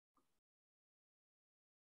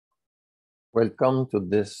Welcome to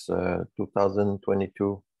this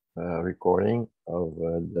 2022 recording of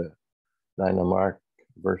the Dyna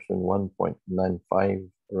version 1.95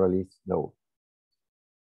 release note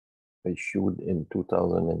issued in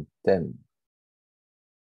 2010.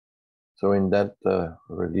 So in that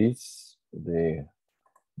release, the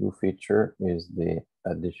new feature is the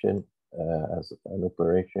addition as an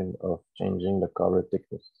operation of changing the color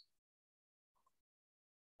thickness.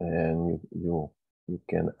 And you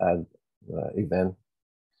can add event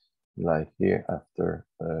like here after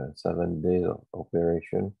 7 days of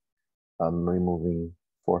operation, I'm removing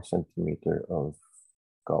 4 centimeters of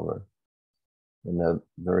cover. And at the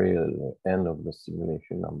very end of the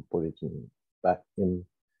simulation, I'm putting it back in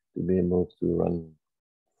to be able to run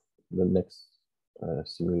the next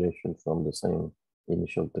simulation from the same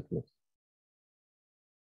initial thickness.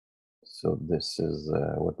 So this is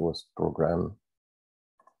what was programmed.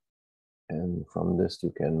 And from this,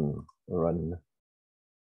 you can run.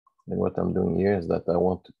 And what I'm doing here is that I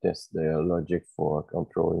want to test the logic for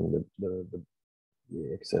controlling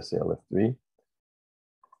the excess ALF3.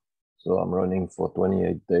 So I'm running for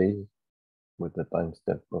 28 days with a time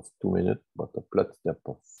step of 2 minutes, but a plot step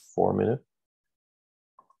of 4 minutes.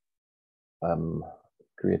 I'm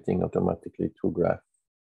creating automatically 2 graphs.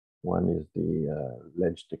 One is the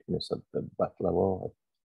ledge thickness at the back level.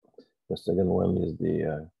 The second one is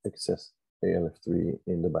the excess ALF3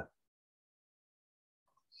 in the back.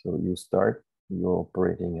 So you start, you're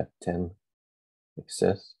operating at 10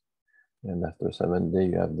 excess, and after 7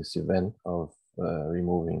 days, you have this event of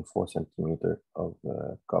removing 4 centimeters of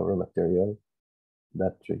cover material.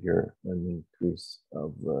 That trigger an increase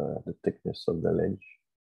of the thickness of the ledge,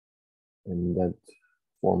 and that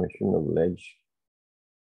formation of ledge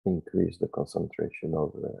increase the concentration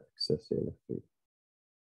of excess ALF3.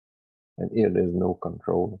 And here there's no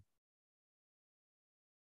control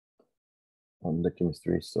on the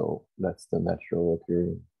chemistry, so that's the natural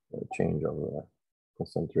occurring change of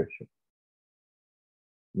concentration.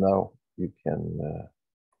 Now you can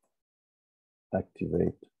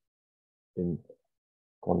activate in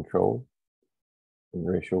control, in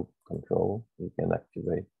ratio control, you can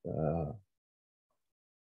activate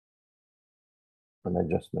an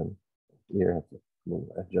adjustment. Here we'll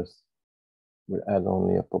adjust, we'll add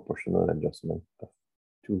only a proportional adjustment of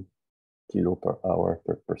 2 kilo per hour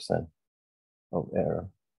per percent of error,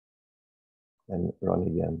 and run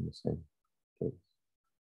again the same case.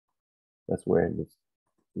 That's where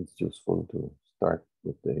it's useful to start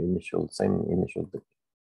with the same initial thickness.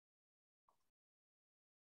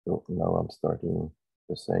 So now I'm starting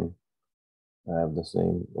the same. I have the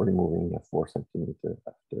same, removing a 4 centimeter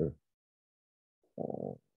after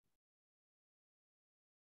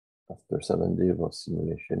 7 days of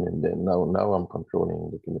simulation, and then now I'm controlling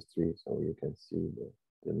the chemistry, so you can see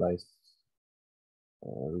the nice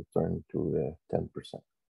return to the 10%.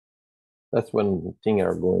 That's when things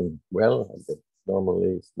are going well, but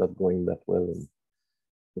normally it's not going that well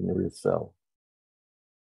in the real cell.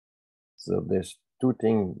 So there's 2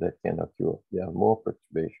 things that can occur. You have more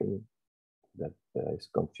perturbation that is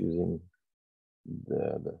confusing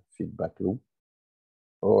the feedback loop,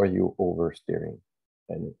 or you oversteering.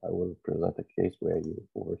 And I will present a case where you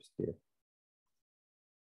oversteer.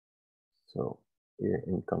 So here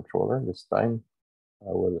in controller, this time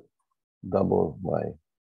I will double my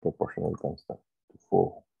proportional constant to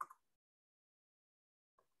 4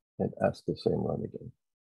 and ask the same run again.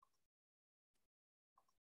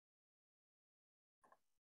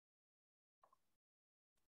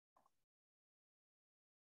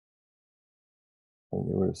 And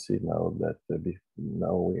you will see now that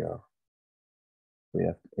now we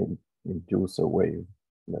have induced a wave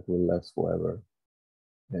that will last forever.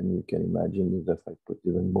 And you can imagine that if I put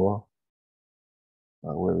even more,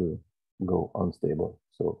 I will go unstable.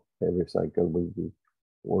 So every cycle will be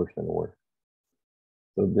worse and worse.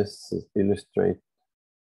 So this illustrates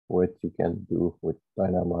what you can do with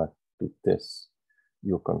Dyna to test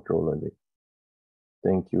your control logic.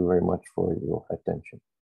 Thank you very much for your attention.